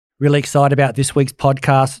Really excited about this week's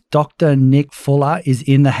podcast. Dr. Nick Fuller is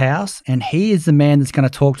in the house and he is the man that's going to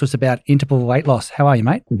talk to us about interval weight loss. How are you,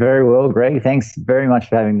 mate? Very well, Greg. Thanks very much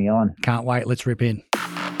for having me on. Can't wait. Let's rip in.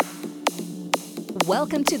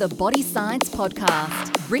 Welcome to the Body Science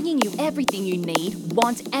Podcast, bringing you everything you need,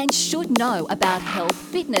 want and should know about health,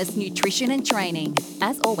 fitness, nutrition and training.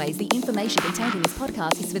 As always, the information contained in this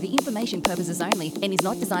podcast is for the information purposes only and is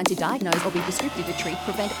not designed to diagnose or be prescriptive to treat,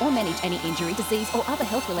 prevent or manage any injury, disease or other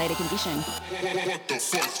health-related condition.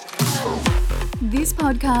 This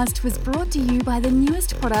podcast was brought to you by the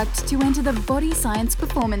newest product to enter the Body Science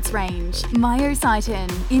Performance range, Myocytin.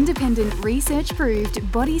 Independent research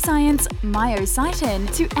proved Body Science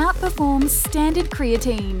Myocytin to outperform standard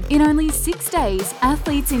creatine. In only 6 days,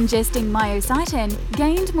 athletes ingesting Myocytin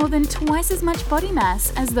gained more than twice as much body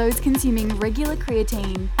mass as those consuming regular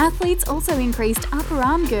creatine. Athletes also increased upper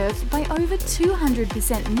arm girth by over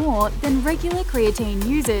 200% more than regular creatine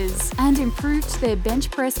users and improved their bench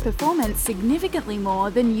press performance significantly more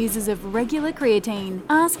than users of regular creatine.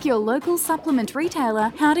 Ask your local supplement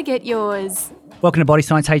retailer how to get yours. Welcome to Body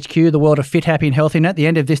Science HQ, the world of fit, happy and healthy. And at the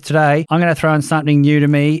end of this today, I'm going to throw in something new to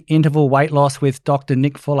me, interval weight loss with Dr.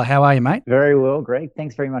 Nick Fuller. How are you, mate? Very well, Greg.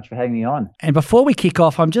 Thanks very much for having me on. And before we kick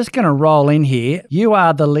off, I'm just going to roll in here. You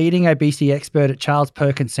are the leading obesity expert at Charles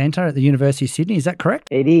Perkins Centre at the University of Sydney. Is that correct?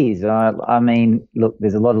 It is. I mean, look,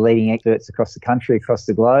 there's a lot of leading experts across the country, across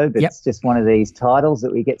the globe. It's just one of these titles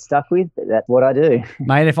that we get stuck with, but that's what I do.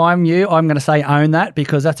 Mate, if I'm you, I'm going to say own that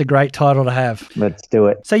because that's a great title to have. Let's do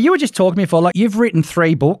it. So you were just talking to me before, like you've written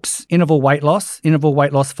 3 books, Interval Weight Loss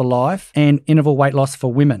for Life, and Interval Weight Loss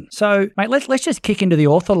for Women. So, mate, let's just kick into the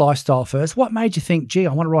author lifestyle first. What made you think, gee,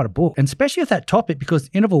 I want to write a book? And especially with that topic, because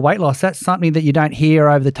interval weight loss, that's something that you don't hear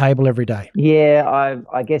over the table every day. Yeah,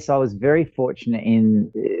 I guess I was very fortunate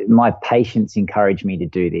in my patients encouraged me to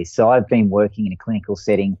do this. So I've been working in a clinical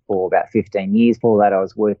setting for about 15 years. Before that, I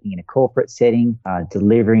was working in a corporate setting,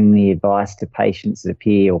 delivering the advice to patients that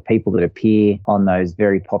appear or people that appear on those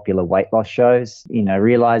very popular weight loss shows. You know,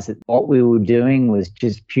 realized that what we were doing was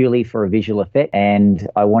just purely for a visual effect. And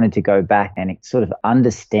I wanted to go back and sort of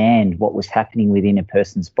understand what was happening within a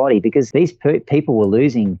person's body, because these people were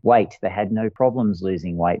losing weight. They had no problems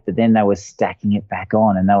losing weight, but then they were stacking it back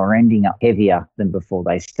on and they were ending up heavier than before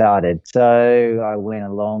they started. So I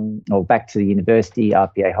went back to the university,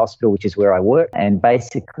 RPA Hospital, which is where I work, and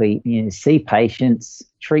basically, see patients,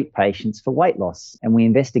 treat patients for weight loss, and we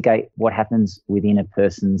investigate what happens within a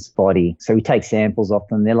person's body. So we take samples off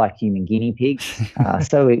them. They're like human guinea pigs.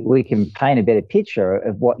 So we can paint a better picture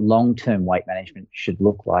of what long-term weight management should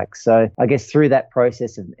look like. So I guess through that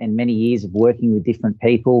process and many years of working with different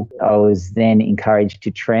people, I was then encouraged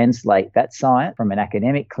to translate that science from an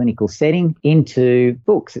academic clinical setting into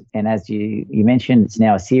books. And as you mentioned, it's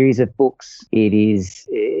now a series of books. It is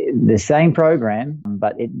the same program,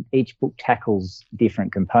 but each book tackles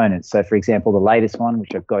different components. So, for example, the latest one,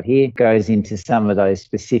 which I've got here, goes into some of those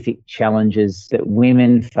specific challenges that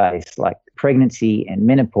women face, like pregnancy and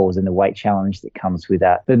menopause and the weight challenge that comes with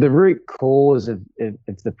that. But the root cause of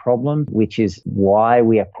the problem, which is why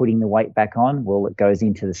we are putting the weight back on, well, it goes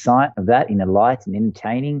into the science of that in a light and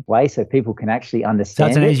entertaining way so people can actually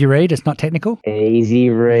understand. So it's an easy read, it's not technical? Easy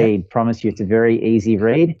read. Yeah. Promise you it's a very easy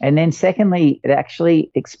read. And then secondly, it actually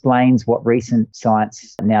explains what recent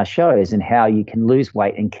science now shows and how you can lose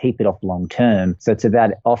weight and keep it off long term. So it's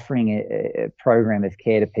about offering a program of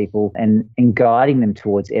care to people and guiding them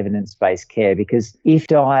towards evidence-based care, because if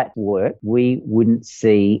diet worked, we wouldn't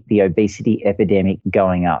see the obesity epidemic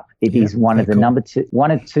going up. It is one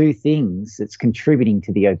of two things that's contributing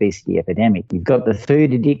to the obesity epidemic. You've got the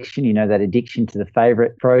food addiction, that addiction to the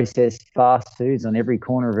favorite processed fast foods on every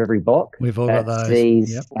corner of every block. We've all got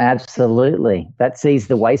those. Absolutely. That sees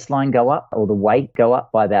the waistline go up, or the weight go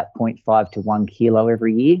up by about 0.5 to 1 kilo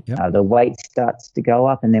every year. Yep. The weight starts to go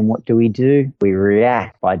up, and then what do? We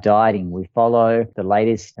react by dieting. We follow the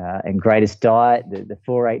latest and greatest diet, the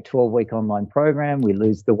 4-8 12-week online program. We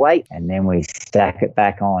lose the weight, and then we stack it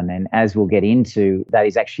back on. And as we'll get into, that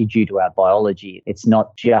is actually due to our biology. It's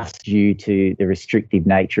not just due to the restrictive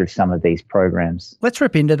nature of some of these programs. Let's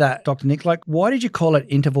rip into that, Dr. Nick. Why did you call it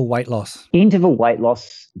interval weight loss? Interval weight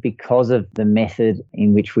loss because of the method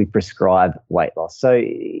in which we prescribe weight loss. So,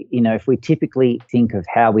 if we typically think of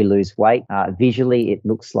how we lose weight, visually it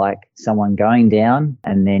looks like someone going down,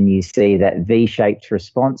 and then you see that V-shaped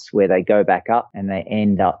response where they go back up and they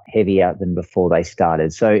end up heavier than before they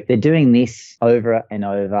started. So they're doing this over and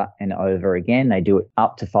over and over again. They do it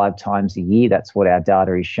up to 5 times a year. That's what our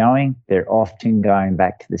data is showing. They're often going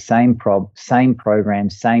back to the same program,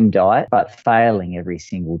 same diet, but failing every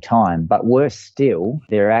single time. But worse still,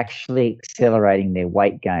 they're actually accelerating their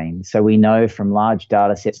weight gain. So we know from large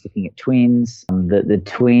data sets looking at twins that the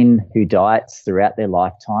twin who diets throughout their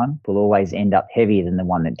lifetime will always end up heavier than the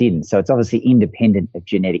one that didn't. So it's obviously independent of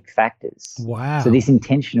genetic factors. Wow. So this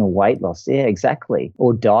intentional weight loss, yeah, exactly,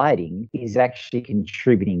 or dieting is actually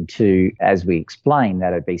contributing to, as we explained,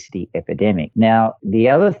 that obesity epidemic. Now, the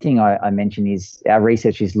other thing I mentioned is our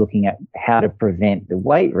research is looking at how to prevent the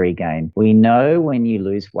weight regain. We know when you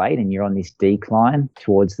lose weight and you're on this decline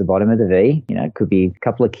towards the bottom of the V, it could be a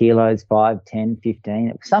couple of kilos, 5, 10, 15.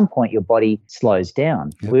 At some point, your body slows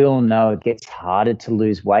down. Yep. We all know it gets harder to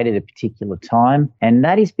lose weight at a particular time, and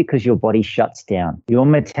that is because your body shuts down. Your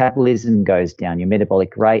metabolism goes down, your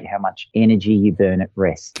metabolic rate, how much energy you burn at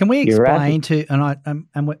rest. Can we explain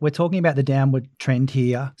and we're talking about the downward trend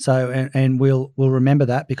here, so and we'll remember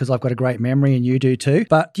that because I've got a great memory and you do too.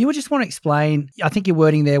 But do you just want to explain, I think your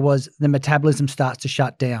wording there was the metabolism starts to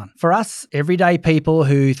shut down. For us everyday people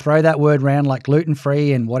who throw that word around like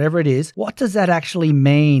gluten-free and whatever it is, what does that actually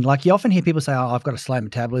mean? Like you often hear people say, I've got a slow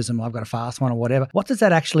metabolism, I've got a fast one or whatever. What does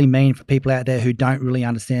that actually mean for people out there who don't really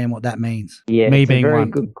understand what that means? Yeah, Me it's being a very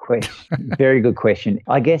one. good question. Very good question.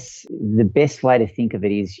 I guess the best way to think of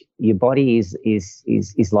it is your body is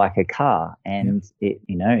like a car, and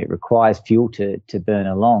it requires fuel to burn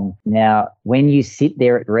along. Now, when you sit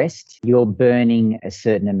there at rest, you're burning a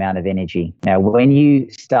certain amount of energy. Now, when you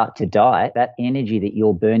start to diet, that energy that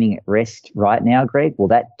you're burning at rest right now, Greg, well,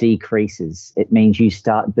 that decreases. It means you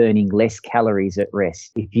start burning less calories at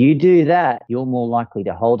rest. If you do that, you're more likely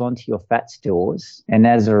to hold on to your fat stores, and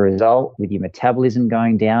as a result, with your metabolism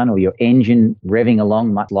going down or your engine revving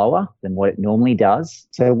along much lower than what it normally does.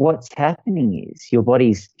 So what's happening is your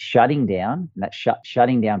body's shutting down, and that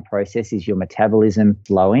shutting down process is your metabolism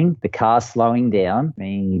slowing, the car slowing down,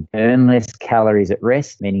 meaning you burn less calories at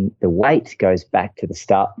rest, meaning the weight goes back to the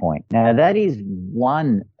start point. Now, that is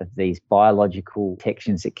one of these biological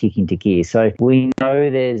protections that kick into gear. So we know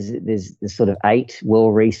there's sort of 8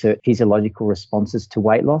 well-researched physiological responses to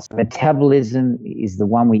weight loss. Metabolism is the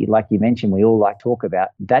one like you mentioned, we all like to talk about.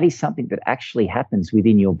 That is something that actually happens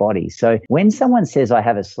within your body. So when someone says, I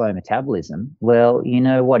have a slow metabolism, well, you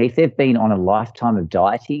know what? If they've been on a lifetime of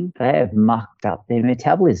dieting, they have mucked up their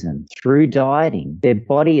metabolism through dieting. Their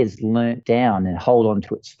body has learnt down and hold on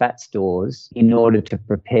to its fat stores in order to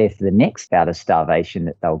prepare for the next bout of starvation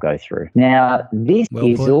that they'll go through. Now, this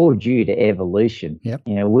is all due to evolution. Yep.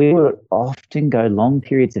 We will often go long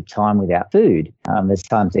periods of time without food. There's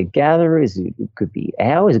times they gather, it could be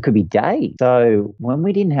hours, it could be days. So when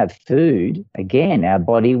we didn't have food, again, our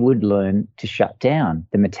body would learn to shut down.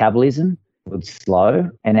 The metabolism would slow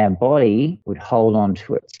and our body would hold on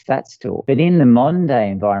to its fat store. But in the modern day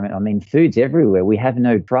environment, food's everywhere. We have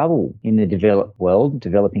no trouble in the developed world,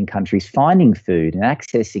 developing countries, finding food and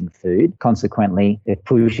accessing food. Consequently, it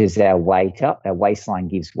pushes our weight up, our waistline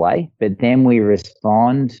gives way. But then we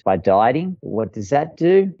respond by dieting. What does that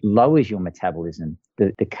do? Lowers your metabolism.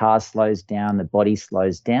 The car slows down, the body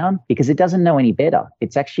slows down because it doesn't know any better.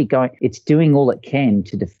 It's actually it's doing all it can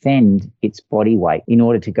to defend its body weight in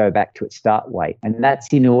order to go back to its start weight. And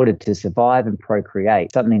that's in order to survive and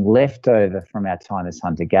procreate, something left over from our time as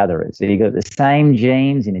hunter-gatherers. So you've got the same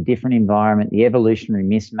genes in a different environment, the evolutionary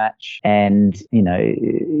mismatch, and,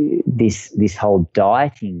 this whole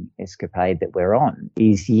dieting escapade that we're on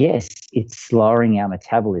is, yes, it's slowing our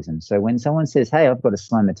metabolism. So when someone says, hey, I've got a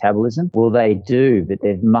slow metabolism, well, they do, but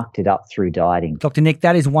they've mucked it up through dieting. Dr. Nick,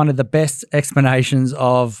 that is one of the best explanations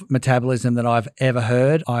of metabolism that I've ever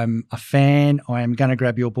heard. I'm a fan. I am going to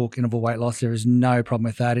grab your book, Interval Weight Loss. There is no problem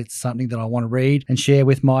with that. It's something that I want to read and share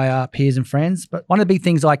with my peers and friends. But one of the big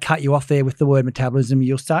things I cut you off there with the word metabolism,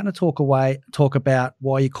 you're starting to talk about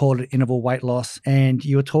why you called it interval weight loss, and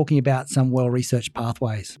you were talking about some well-researched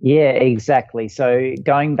pathways. Yeah, exactly. So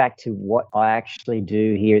going back to what I actually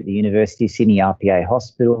do here at the University of Sydney RPA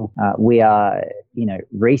Hospital, we are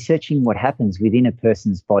researching what happens within a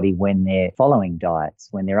person's body when they're following diets,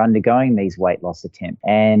 when they're undergoing these weight loss attempts.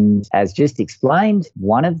 And as just explained,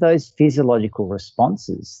 one of those physiological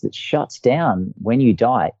responses that shuts down when you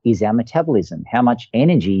diet is our metabolism, how much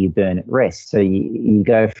energy you burn at rest. So you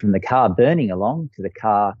go from the car burning along to the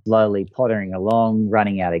car slowly pottering along,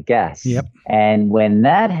 running out of gas. Yep. And when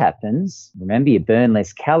that happens, remember, you burn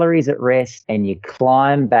less calories at rest and you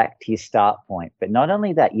climb back to your start point. But not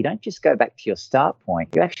only that, you don't just go back to your start start point,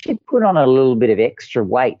 you actually put on a little bit of extra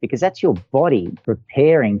weight because that's your body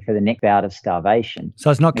preparing for the next bout of starvation. So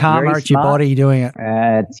it's not karma, it's your body doing it.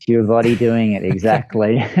 It's your body doing it,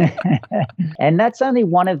 exactly. And that's only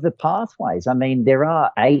one of the pathways. I mean, there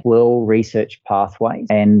are 8 well-researched pathways,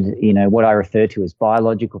 and, what I refer to as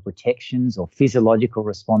biological protections or physiological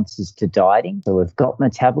responses to dieting. So we've got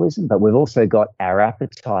metabolism, but we've also got our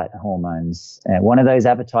appetite hormones. One of those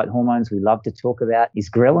appetite hormones we love to talk about is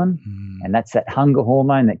ghrelin, and that's that hunger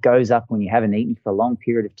hormone that goes up when you haven't eaten for a long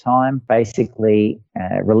period of time, basically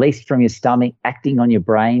released from your stomach, acting on your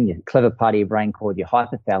brain, your clever part of your brain called your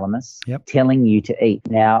hypothalamus, telling you to eat.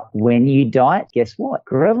 Now, when you diet, guess what?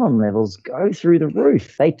 Ghrelin levels go through the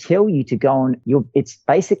roof. They tell you to go on, it's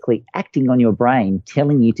basically acting on your brain,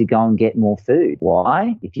 telling you to go and get more food.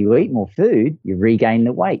 Why? If you eat more food, you regain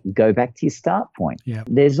the weight. You go back to your start point.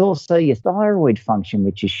 There's also your thyroid function,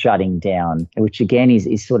 which is shutting down, which again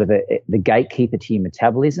is sort of the gatekeeper to your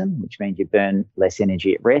metabolism, which means you burn less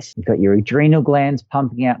energy at rest. You've got your adrenal glands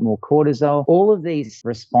pumping out more cortisol. All of these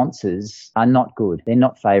responses are not good. They're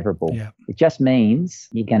not favorable. It just means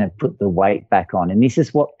you're going to put the weight back on. And this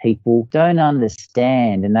is what people don't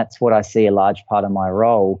understand. And that's what I see a large part of my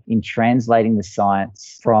role in translating the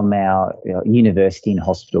science from our university and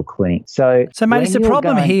hospital clinic. So mate, it's a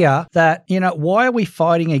problem here that, why are we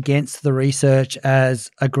fighting against the research as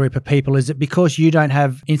a group of people? Is it because you don't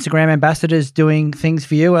have Instagram ambassadors doing things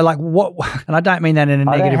for you? Or like what? And I don't mean that in a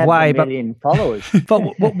negative way, but followers. But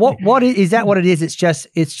what is that? What it is? It's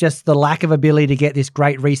just the lack of ability to get this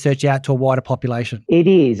great research out to a wider population. It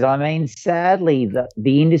is. I mean, sadly,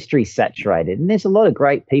 the industry's saturated, and there's a lot of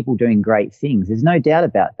great people doing great things. There's no doubt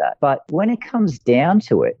about that. But when it comes down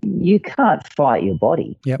to it, you can't fight your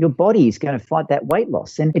body. Your body is going to fight that weight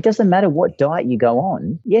loss, and it doesn't matter what diet you go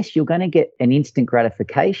on. Yes, you're going to get an instant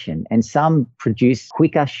gratification, and some produce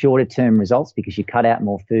quicker, shorter-term results because you cut out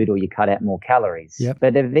more food or you cut out more calories.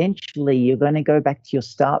 But eventually, you're going to go back to your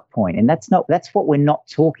start point, and that's what we're not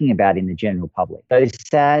talking about in the general public. Those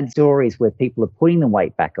sad stories where people are putting the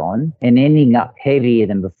weight back on and ending up heavier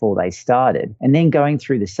than before they started, and then going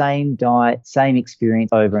through the same diet, same experience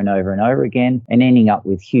over and over and over again, and ending up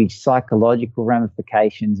with huge psychological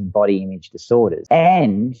ramifications and body image disorders.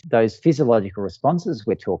 And those physiological responses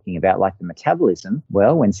we're talking about, like the metabolism,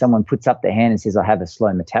 well, when someone puts up their hand and says, I have a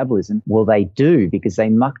slow metabolism, well, they do because they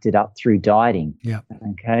mucked it up through dieting.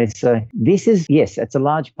 Okay, so this is, yes, it's a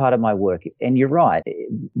large part of my work. And you're right,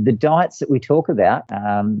 the diets that we talk about,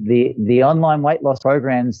 the online weight loss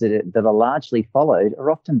programs that are largely followed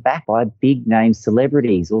are often backed by big name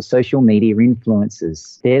celebrities or social media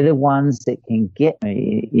influencers. They're the ones that can get,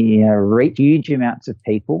 reach huge amounts of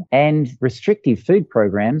people, and restrictive food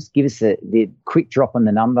programs give us the quick drop on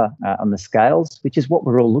the number on the scales, which is what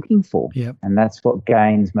we're all looking for. And that's what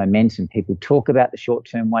gains momentum. People talk about the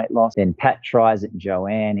short-term weight loss, then Pat tries it, and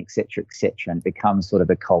Joanne, et cetera, and it becomes sort of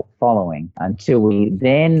a cult following until we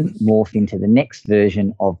then morph into the next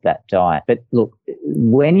version of that diet. But look,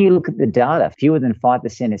 when you look at the data, fewer than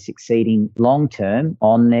 5% are succeeding long-term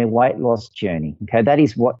on their weight loss journey. Okay, that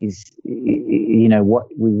is what is, what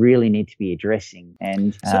we really need to be addressing.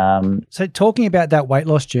 And so talking about that weight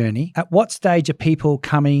loss journey, at what stage are people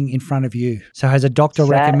coming in front of you? So has a doctor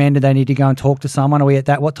recommended they need to go and talk to someone? Are we at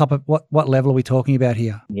that? What level are we talking about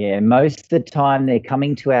here? Yeah, most of the time they're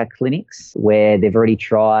coming to our clinics where they've already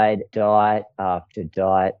tried diet after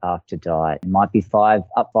diet after diet. It might be 5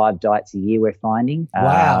 diets a year we're finding.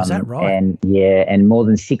 Wow, is that right? And more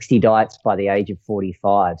than 60 diets by the age of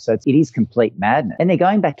 45. So it is complete madness. And they're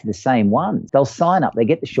going back to the same ones. They'll sign up, they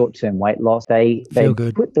get the short-term weight loss, they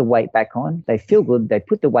put the weight back on, they feel good, they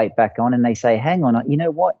put the weight back on, and they say, hang on, you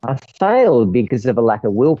know what? I failed because of a lack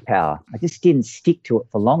of willpower. I just didn't stick to it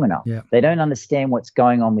for long enough. They don't understand what's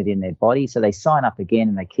going on within their body, so they sign up again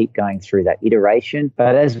and they keep going through that iteration.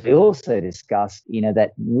 But as we also discussed,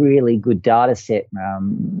 that really good data set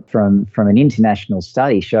from an international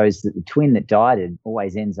study shows that the twin that dieted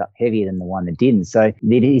always ends up heavier than the one that didn't. So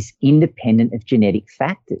it is independent of genetic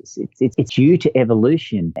factors. It's due to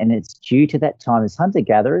evolution, and it's due to that time as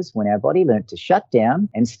hunter-gatherers when our body learned to shut down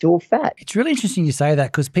and store fat. It's really interesting you say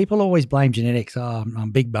that because people always blame genetics. Oh,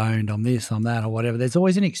 I'm big boned, I'm this, I'm that, or whatever. There's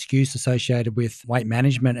always an excuse associated with weight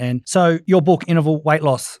management. And so your book, Interval Weight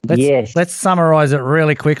Loss, let's summarize it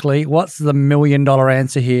really quickly. What's the $1 million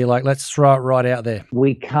answer here? Like, let's throw it right out there.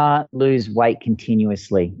 We can't lose weight continuously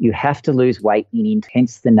continuously. You have to lose weight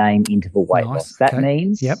hence the name interval weight loss. That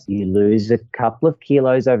means you lose a couple of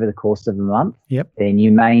kilos over the course of a month. Then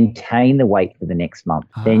you maintain the weight for the next month.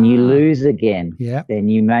 Then you lose again. Then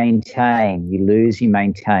you maintain. You lose, you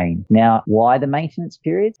maintain. Now, why the maintenance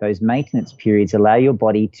periods? Those maintenance periods allow your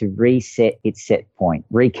body to reset its set point,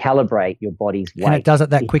 recalibrate your body's weight. And it does it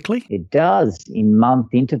that quickly? It does, in month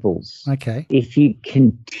intervals. Okay. If you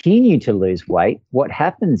continue to lose weight, what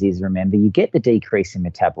happens is, remember, you get the decrease in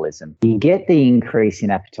metabolism. You get the increase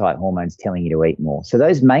in appetite hormones telling you to eat more. So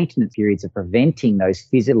those maintenance periods are preventing those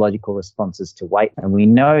physiological responses to weight. And we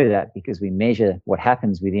know that because we measure what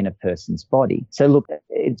happens within a person's body. So look,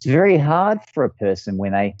 it's very hard for a person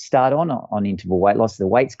when they start on interval weight loss, the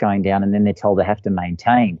weight's going down, and then they're told they have to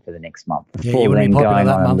maintain for the next month before then going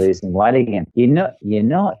on and losing weight again. You're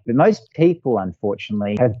not. But most people,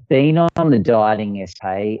 unfortunately, have been on the dieting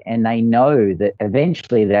SK and they know that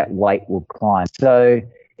eventually that weight will climb. So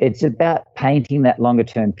it's about painting that longer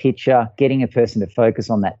term picture, getting a person to focus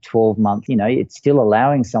on that 12-month. It's still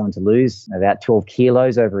allowing someone to lose about 12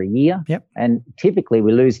 kilos over a year. And typically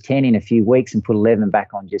we lose 10 in a few weeks and put 11 back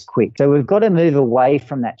on just quick. So we've got to move away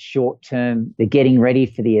from that short term, the getting ready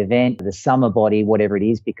for the event, the summer body, whatever it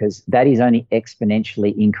is, because that is only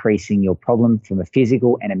exponentially increasing your problem from a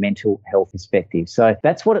physical and a mental health perspective. So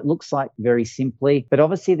that's what it looks like very simply. But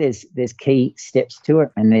obviously there's key steps to it,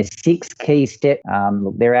 and there's 6 key steps.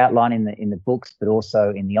 They're outlined in the books, but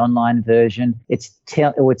also in the online version. It's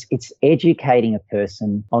educating a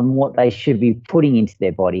person on what they should be putting into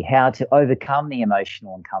their body, how to overcome the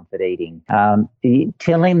emotional and comfort eating,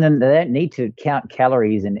 telling them they don't need to count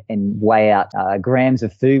calories and weigh out grams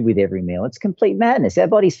of food with every meal. It's complete madness. Our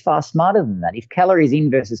body's far smarter than that. If calories in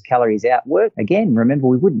versus calories out work, again, remember,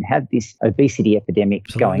 we wouldn't have this obesity epidemic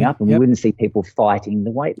going up, and we wouldn't see people fighting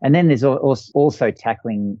the weight. And then there's also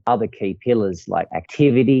tackling other key pillars like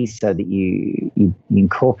activity, so that you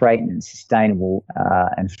incorporate in a sustainable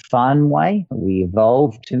and fun way. We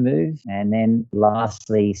evolve to move. And then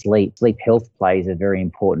lastly, sleep. Sleep health plays a very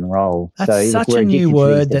important role. That's such a new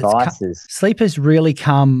word. Sleep has really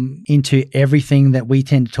come into everything that we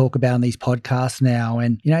tend to talk about in these podcasts now.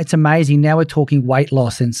 And, it's amazing. Now we're talking weight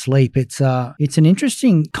loss and sleep. It's an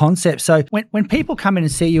interesting concept. So when people come in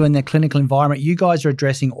and see you in their clinical environment, you guys are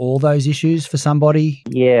addressing all those issues for somebody?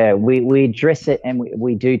 Yeah, we address it, and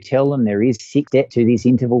we do tell them there is 6 steps to this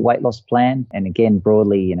interval weight loss plan. And again,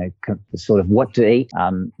 broadly, sort of what to eat,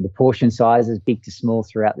 the portion sizes, big to small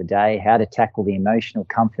throughout the day, how to tackle the emotional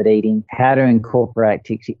comfort eating, how to incorporate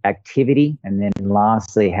activity, and then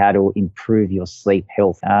lastly, how to improve your sleep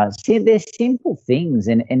health. They're simple things.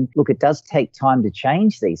 And look, it does take time to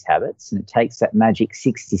change these habits, and it takes that magic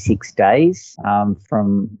 66 days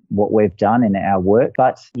from what we've done in our work.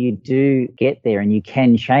 But you do get there, and you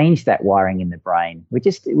can change that wiring in the brain.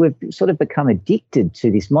 We've sort of become addicted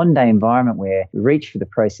to this modern day environment where we reach for the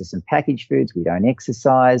processed and packaged foods, we don't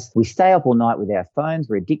exercise, we stay up all night with our phones,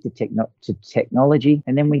 we're addicted to technology,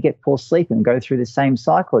 and then we get poor sleep and go through the same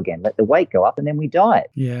cycle again, let the weight go up, and then we diet.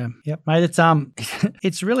 Yeah, yep, mate.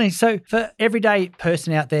 It's really, so for everyday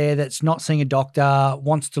person out there that's not seeing a doctor,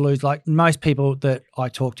 wants to lose, like most people that I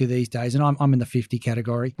talk to these days, and I'm in the 50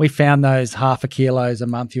 category, we found those 0.5 kilos a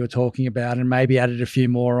month you were talking about, and maybe added a few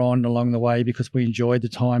more on along the way because we enjoyed the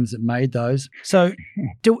times that made those. So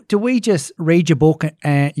do we just read your book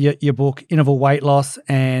and your book Interval Weight Loss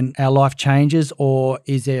and our life changes, or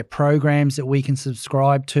is there programs that we can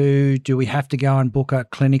subscribe to? Do we have to go and book a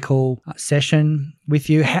clinical session with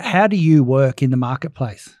you? How do you work in the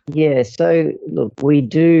marketplace? Yeah, so look, we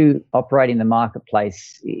do operate in the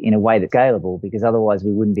marketplace in a way that's scalable, because otherwise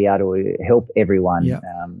we wouldn't be able to help everyone,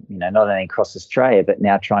 not only across Australia, but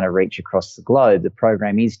now trying to reach across the globe. The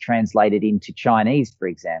program is translated into Chinese, for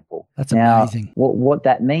example. That's amazing. What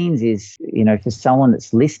that means is, for someone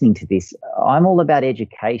that's listening to this, I'm all about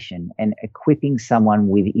education and equipping someone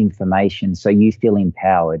with information so you feel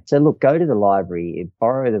empowered. So look, go to the library,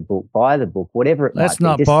 borrow the book, buy the book, whatever it might be. Let's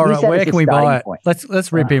not borrow it. Where can we buy it?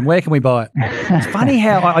 Let's rip in. Where can we buy it? It's funny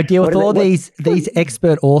how I deal with all these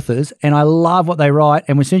expert authors, and I love what they write.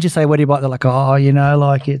 And as soon as you say, where do you buy it? They're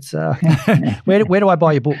like, it's, where do I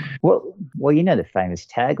buy your book? Well, the famous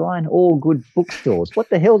tagline, all good bookstores. What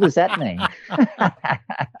the hell does that mean?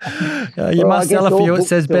 You must sell a few. It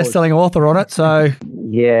says best-selling author on it. So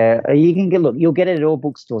Yeah, you can you'll get it at all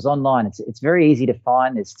bookstores online. It's very easy to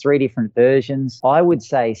find. There's 3 different versions. I would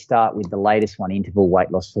say start with the latest one, Interval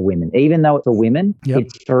Weight Loss for Women. Even though it's for women,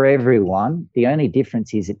 it's for everyone. The only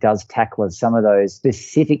difference is it does tackle some of those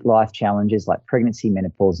specific life challenges like pregnancy,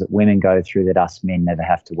 menopause that women go through that us men never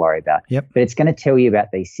have to worry about. Yep. But it's going to tell you about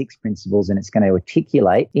these 6 principles, and it's going to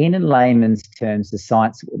articulate in layman's terms the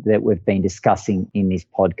science that we've been discussing in this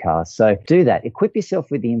podcast. So do that. Equip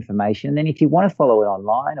yourself with the information. And then if you want to follow it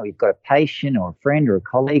online, or you've got a patient or a friend or a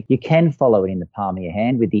colleague, you can follow it in the palm of your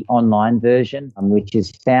hand with the online version, which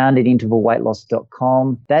is found at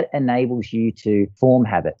intervalweightloss.com. That enables you to form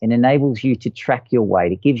habit. It enables you to track your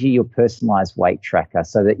weight. It gives you your personalized weight tracker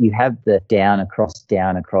so that you have the down, across,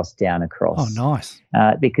 down, across, down, across. Oh, nice.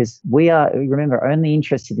 Because we are, remember, only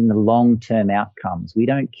interested in the long-term outcomes. We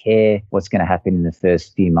don't care what's going to happen in the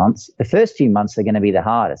first few months. The first few months are going to be the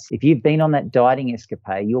hardest. If you've been on that dieting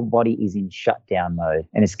escapade, your body is in shutdown mode,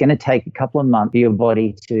 and it's going to take a couple of months for your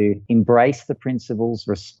body to embrace the principles,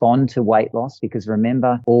 respond to weight loss, because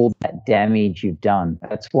remember all that damage you've done.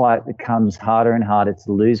 That's why it becomes harder and harder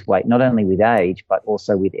to lose weight, not only with age, but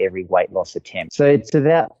also with every weight loss attempt. So it's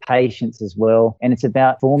about patience as well, and it's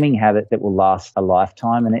about forming habit that will last a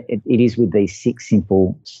lifetime, and it is with these 6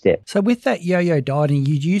 simple steps. So with that yo-yo dieting,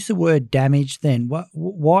 you use the word damage then.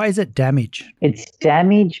 Why is it damage? It's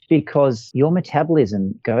damage because your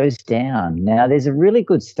metabolism goes down. Now, there's a really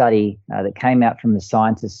good study that came out from the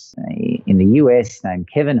scientists in the US named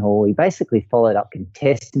Kevin Hall. He basically followed up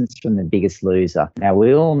contestants from The Biggest Loser. Now,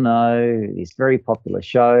 we all know this very popular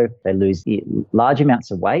show. They lose large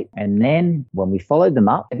amounts of weight, and then when we followed them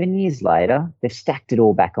up 7 years later, they've stacked it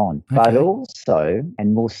all back on. Okay. But also,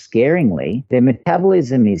 and more scaringly, their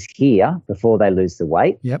metabolism is here before they lose the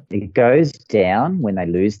weight. Yep. It goes down when they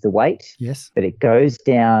lose the weight. Yes. But it goes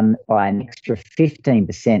down by an extra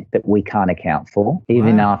 15% that we can't account for,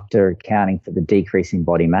 even after accounting for the decrease in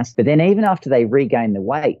body mass. But then even after they regain the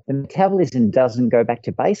weight, the metabolism doesn't go back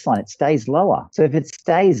to baseline. It stays lower. So if it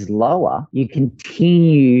stays lower, you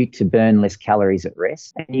continue to burn less calories at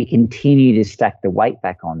rest, and you continue to stack the weight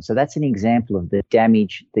back on. So that's an example of the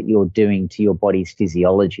damage that you're doing to your body's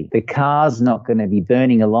physiology. The car's not going to be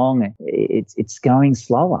burning along. It's going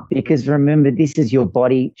slower, because remember, this is your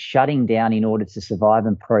body shutting down in order to survive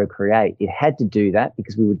and procreate. It had to do that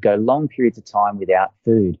because we would go long periods of time without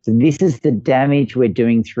food. So this is the damage we're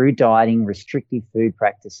doing through dieting, restrictive food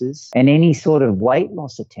practices, and any sort of weight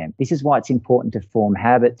loss attempt. This is why it's important to form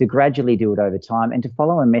habit, to gradually do it over time, and to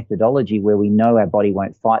follow a methodology where we know our body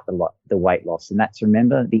won't fight the weight loss. And that's,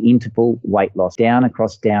 remember, the interval weight loss, down,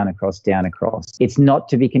 across, down, across, down, across. It's not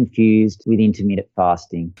to be confused with intermittent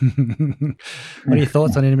fasting. What are your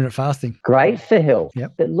thoughts on intermittent fasting? Great for health.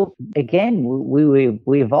 Yep. But look, again,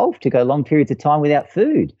 we evolved to go long periods of time without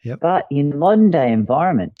food. Yep. But in modern day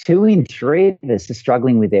environment, 2 in 3 of us are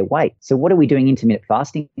struggling with their weight. So what are we doing intermittent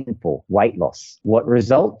fasting for? Weight loss. What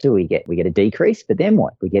result do we get? We get a decrease, but then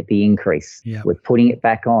what? We get the increase. Yep. We're putting it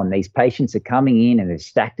back on. These patients are coming in and they've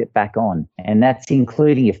stacked it back on. And that's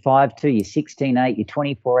including your 5-2, your 16-8, your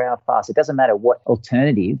 24-hour fast. It doesn't matter what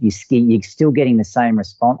alternative, you're still getting the same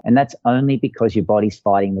response. And that's only because your body's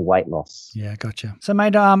fighting the weight loss. Yeah, gotcha. So,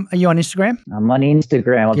 mate, are you on Instagram? I'm on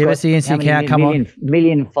Instagram. Give us the Insta account. Come on.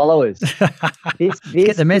 Million followers. This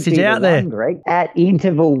Get the message out there. Greg, at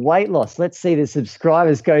Interval Weight Loss. Let's see the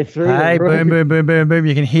subscribers go through. Hey, boom, boom, boom, boom, boom.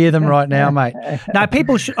 You can hear them right now, mate. Now,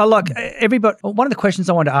 people should, look, everybody, one of the questions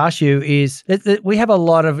I wanted to ask you is that we have a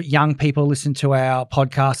lot of young people listen to our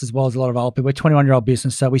podcast as well as a lot of old people. We're a 21-year-old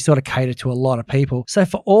business, so we sort of cater to a lot of people. So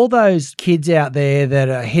for all those kids out there that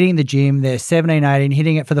are hitting the gym, they're 17, 18,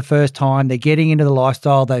 hitting it for the first time, they're getting into the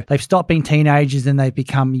lifestyle, they've stopped being teenagers and they've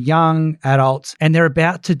become young adults, and they're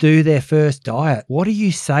about to do their first diet. What do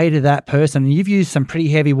you say to that person? And you've used some pretty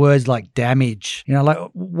heavy words like damage. You know, like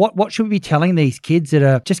what should we be telling these kids that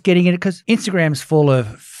are just getting in it? Because Instagram's full of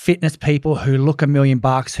fitness people who look $1 million,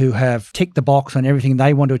 who have ticked the box on everything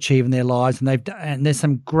they want to achieve in their lives, and there's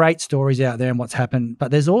some great stories out there and what's happened, but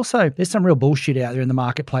there's some real bullshit out there in the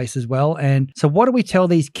marketplace as well. And so what do we tell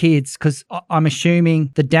these kids? Because I'm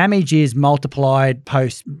assuming the damage is multiplied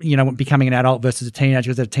post, becoming an adult versus a teenager,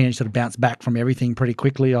 because a teenager sort of bounce back from everything pretty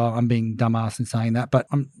quickly. I'm being dumbass in saying that, but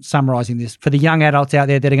I'm summarizing this for the young adults out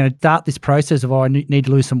there that are going to start this process of, I need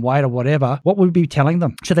to lose some weight or whatever. What would we be telling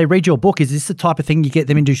them? Should they read your book? Is this the type of thing you get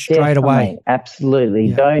them into straight away? Absolutely.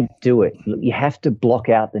 Yeah. Don't do it. You have to block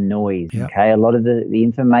out the noise. Yeah. Okay. A lot of the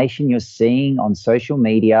information you're seeing on social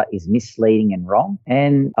media is misleading and wrong.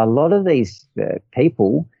 And a lot of these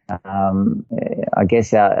people I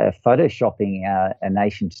guess, our photoshopping a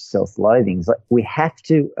nation to self-loathing. Like, we have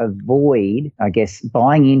to avoid, I guess,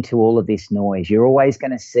 buying into all of this noise. You're always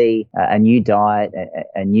going to see a new diet,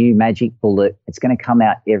 a new magic bullet. It's going to come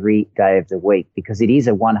out every day of the week because it is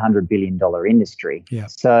a $100 billion industry. Yeah.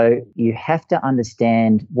 So you have to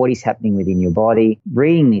understand what is happening within your body.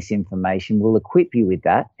 Reading this information will equip you with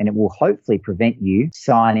that, and it will hopefully prevent you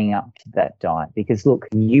signing up to that diet. Because look,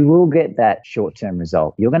 you will get that short-term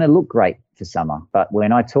result. You're going to look great for summer, but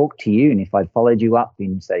when I talk to you, and if I followed you up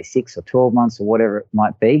in, say, 6 or 12 months or whatever it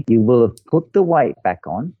might be, you will have put the weight back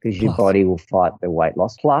on because your body will fight the weight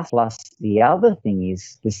loss. Plus the other thing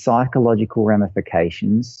is the psychological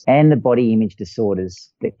ramifications and the body image disorders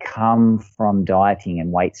that come from dieting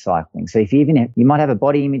and weight cycling. So if you might have a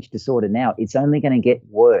body image disorder now, it's only going to get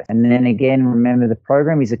worse. And then again, remember, the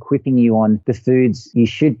program is equipping you on the foods you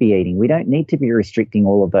should be eating. We don't need to be restricting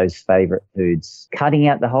all of those favorite foods. Cutting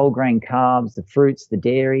out the whole grain carbs, the fruits, the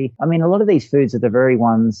dairy. I mean, a lot of these foods are the very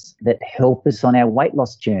ones that help us on our weight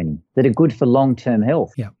loss journey, that are good for long-term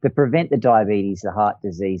health, that prevent the diabetes, the heart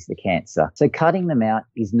disease, the cancer. So cutting them out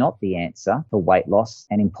is not the answer for weight loss,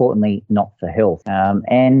 and importantly, not for health.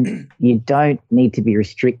 And you don't need to be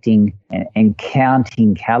restricting and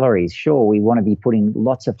counting calories. Sure, we want to be putting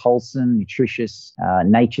lots of wholesome, nutritious,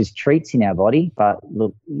 nature's treats in our body, but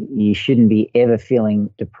look, you shouldn't be ever feeling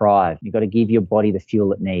deprived. You've got to give your body the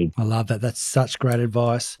fuel it needs. I love that. That's such great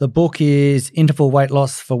advice. The book is Interval Weight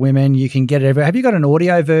Loss for Women. You can get it everywhere. Have you got an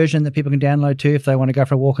audio version that people can download too if they want to go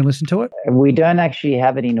for a walk and listen to it? We don't actually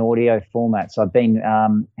have it in audio format. So I've been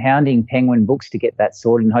hounding Penguin Books to get that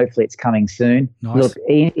sorted, and hopefully it's coming soon. Nice. Look,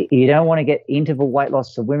 you don't want to get interval weight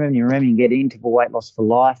loss for women. You remember, you get interval weight loss for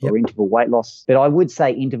life or interval weight loss. But I would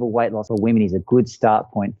say interval weight loss for women is a good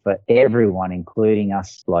start point for everyone, including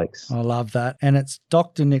us blokes. I love that. And it's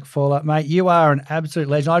Dr. Nick Fuller. Mate, you are an absolute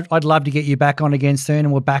legend. I'd love to get you back on again soon,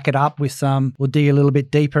 and we'll back it up with we'll dig a little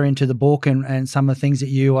bit deeper into the book and some of the things that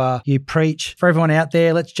you preach. For everyone out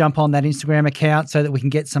there, let's jump on that Instagram account so that we can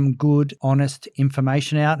get some good, honest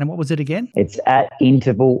information out. And what was it again? It's at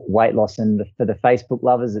Interval Weight Loss. And for the Facebook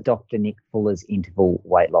lovers, it's Dr. Nick Fuller's Interval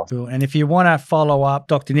Weight Loss. Cool. And if you want to follow up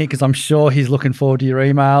Dr. Nick, because I'm sure he's looking forward to your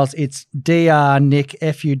emails, it's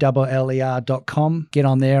drnick.com. Get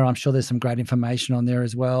on there. I'm sure there's some great information on there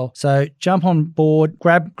as well. So jump on board,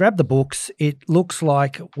 grab the books. It looks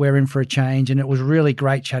like we're in for a change, and it was really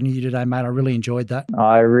great chatting to you today, mate. I really enjoyed that.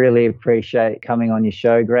 I really appreciate coming on your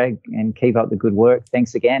show, Greg, and keep up the good work.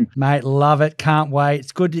 Thanks again. Mate, love it. Can't wait.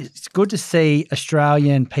 It's good to see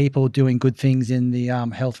Australian people doing good things in the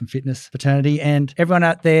health and fitness fraternity. And everyone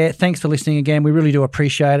out there, thanks for listening again. We really do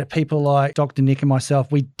appreciate it. People like Dr. Nick and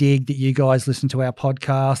myself, we dig that you guys listen to our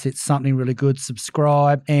podcast. It's something really good.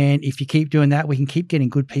 Subscribe. And if you keep doing that, we can keep getting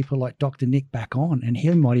good people like Dr. Nick back on, and he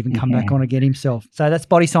might even come back on again himself. So that's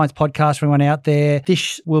Body Science Podcast for everyone out there.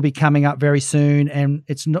 This will be coming up very soon, and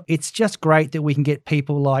it's just great that we can get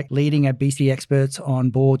people like leading obesity experts on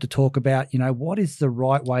board to talk about, what is the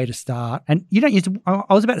right way to start. And you don't use, I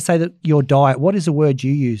was about to say that your diet, what is the word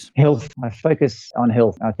you use? Health. I focus on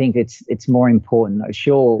health. I think it's more important.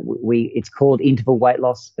 Sure, it's called interval weight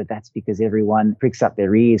loss, but that's because everyone pricks up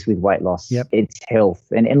their ears with weight loss. Yep. It's health.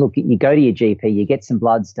 And look, you go to your GP, you get some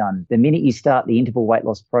bloods done. The minute you start the interval weight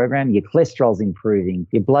loss program, your cholesterol's improving,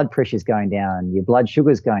 your blood pressure's going down, your blood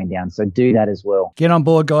sugar's going down. So do that as well. Get on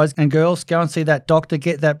board, guys and girls. Go and see that doctor,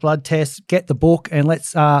 get that blood test, get the book, and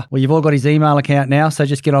let's, you've all got his email account now, so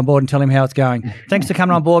just get on board and tell him how it's going. Thanks for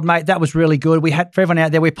coming on board, mate. That was really good. For everyone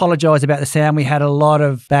out there, we apologise about the sound. We had a lot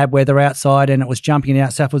of bad weather outside and it was jumping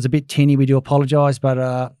out, so if it was a bit tinny, we do apologise,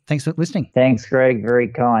 but thanks for listening. Thanks, Greg. Very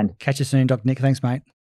kind. Catch you soon, Dr. Nick. Thanks, mate.